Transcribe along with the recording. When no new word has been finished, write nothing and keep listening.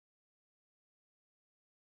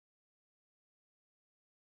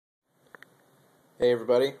Hey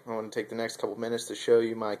everybody, I want to take the next couple minutes to show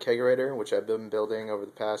you my kegerator, which I've been building over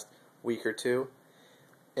the past week or two.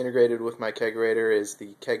 Integrated with my kegerator is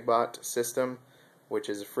the kegbot system, which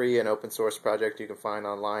is a free and open source project you can find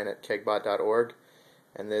online at kegbot.org.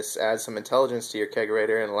 And this adds some intelligence to your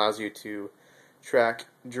kegerator and allows you to track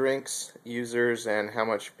drinks, users, and how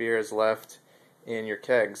much beer is left in your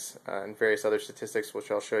kegs, and various other statistics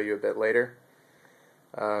which I'll show you a bit later.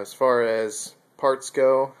 As far as parts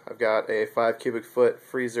go, I've got a 5 cubic foot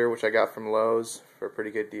freezer which I got from Lowe's for a pretty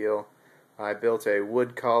good deal. I built a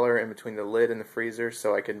wood collar in between the lid and the freezer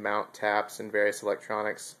so I could mount taps and various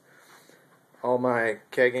electronics. All my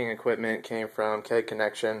kegging equipment came from Keg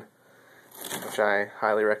Connection, which I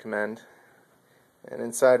highly recommend. And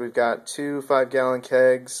inside we've got two 5-gallon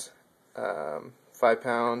kegs,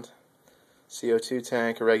 5-pound CO2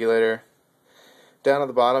 tank, a regulator. Down at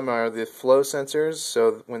the bottom are the flow sensors,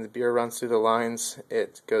 so when the beer runs through the lines,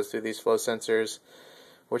 it goes through these flow sensors,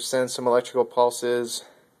 which sends some electrical pulses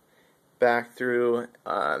back through,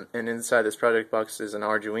 and inside this project box is an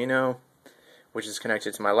Arduino, which is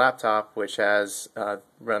connected to my laptop, which has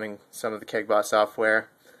running some of the kegbot software,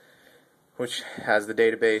 which has the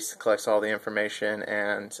database, collects all the information,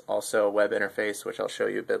 and also a web interface, which I'll show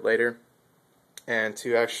you a bit later. And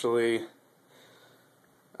to actually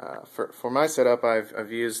for my setup,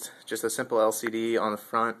 I've used just a simple LCD on the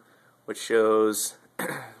front, which shows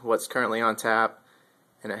what's currently on tap,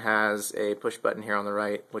 and it has a push button here on the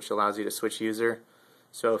right, which allows you to switch user.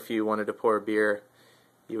 So if you wanted to pour a beer,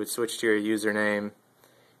 you would switch to your username,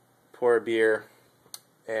 pour a beer,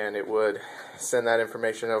 and it would send that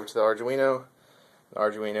information over to the Arduino. The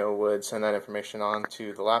Arduino would send that information on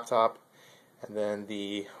to the laptop, and then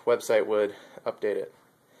the website would update it.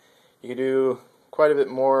 You can do quite a bit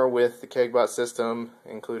more with the kegbot system,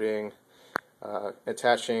 including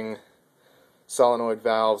attaching solenoid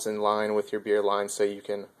valves in line with your beer line so you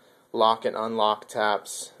can lock and unlock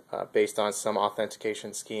taps based on some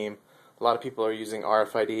authentication scheme. A lot of people are using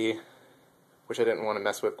RFID, which I didn't want to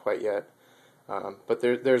mess with quite yet, but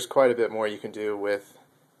there's quite a bit more you can do with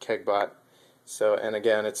kegbot. So, and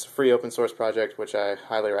again, it's a free open source project which I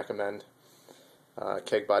highly recommend,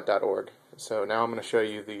 kegbot.org. So now I'm going to show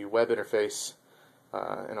you the web interface,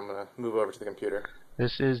 and I'm going to move over to the computer.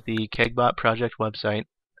 This is the Kegbot project website.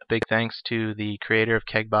 A big thanks to the creator of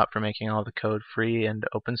Kegbot for making all the code free and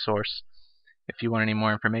open source. If you want any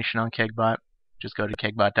more information on Kegbot, just go to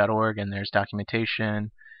kegbot.org, and there's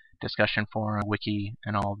documentation, discussion forum, wiki,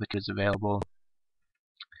 and all of the codes available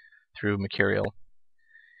through Mercurial.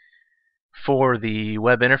 For the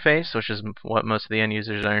web interface, which is what most of the end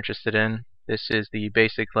users are interested in, this is the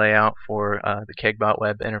basic layout for the Kegbot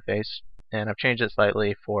web interface. And I've changed it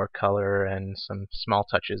slightly for color and some small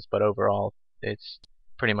touches, but overall it's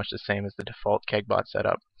pretty much the same as the default Kegbot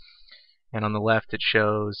setup. And on the left it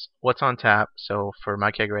shows what's on tap. So for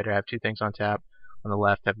my kegerator I have two things on tap. On the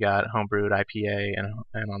left I've got homebrewed IPA,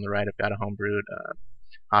 and on the right I've got a homebrewed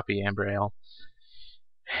hoppy amber ale.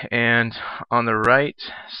 And on the right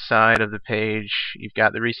side of the page you've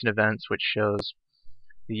got the recent events, which shows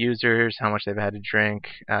the users, how much they've had to drink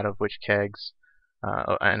out of which kegs.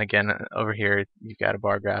 And again, over here you've got a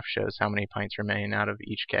bar graph shows how many pints remain out of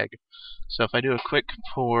each keg. So if I do a quick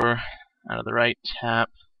pour out of the right tap,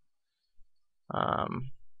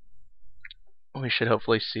 we should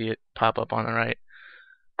hopefully see it pop up on the right,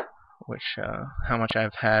 which how much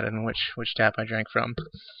I've had and which tap I drank from.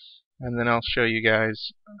 And then I'll show you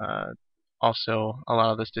guys also a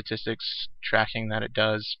lot of the statistics tracking that it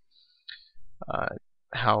does,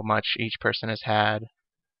 how much each person has had.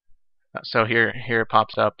 So here it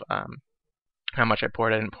pops up how much I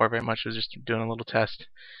poured. I didn't pour very much. I was just doing a little test.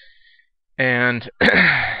 And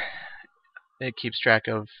it keeps track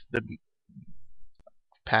of the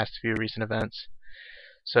past few recent events.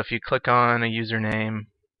 So if you click on a username,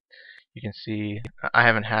 you can see I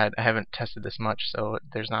haven't tested this much, so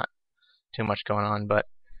there's not too much going on, but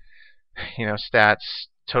stats,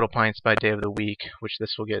 total pints by day of the week, which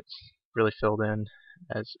this will get really filled in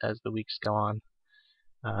as the weeks go on.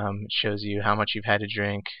 It shows you how much you've had to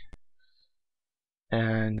drink,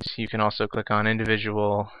 and you can also click on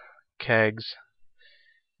individual kegs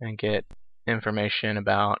and get information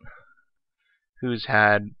about who's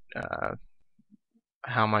had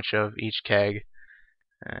how much of each keg,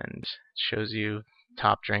 and it shows you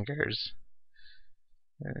top drinkers,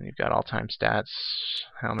 and you've got all-time stats,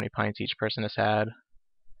 how many pints each person has had,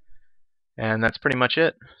 and that's pretty much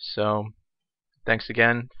it. So thanks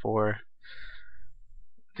again for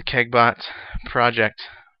the Kegbot project.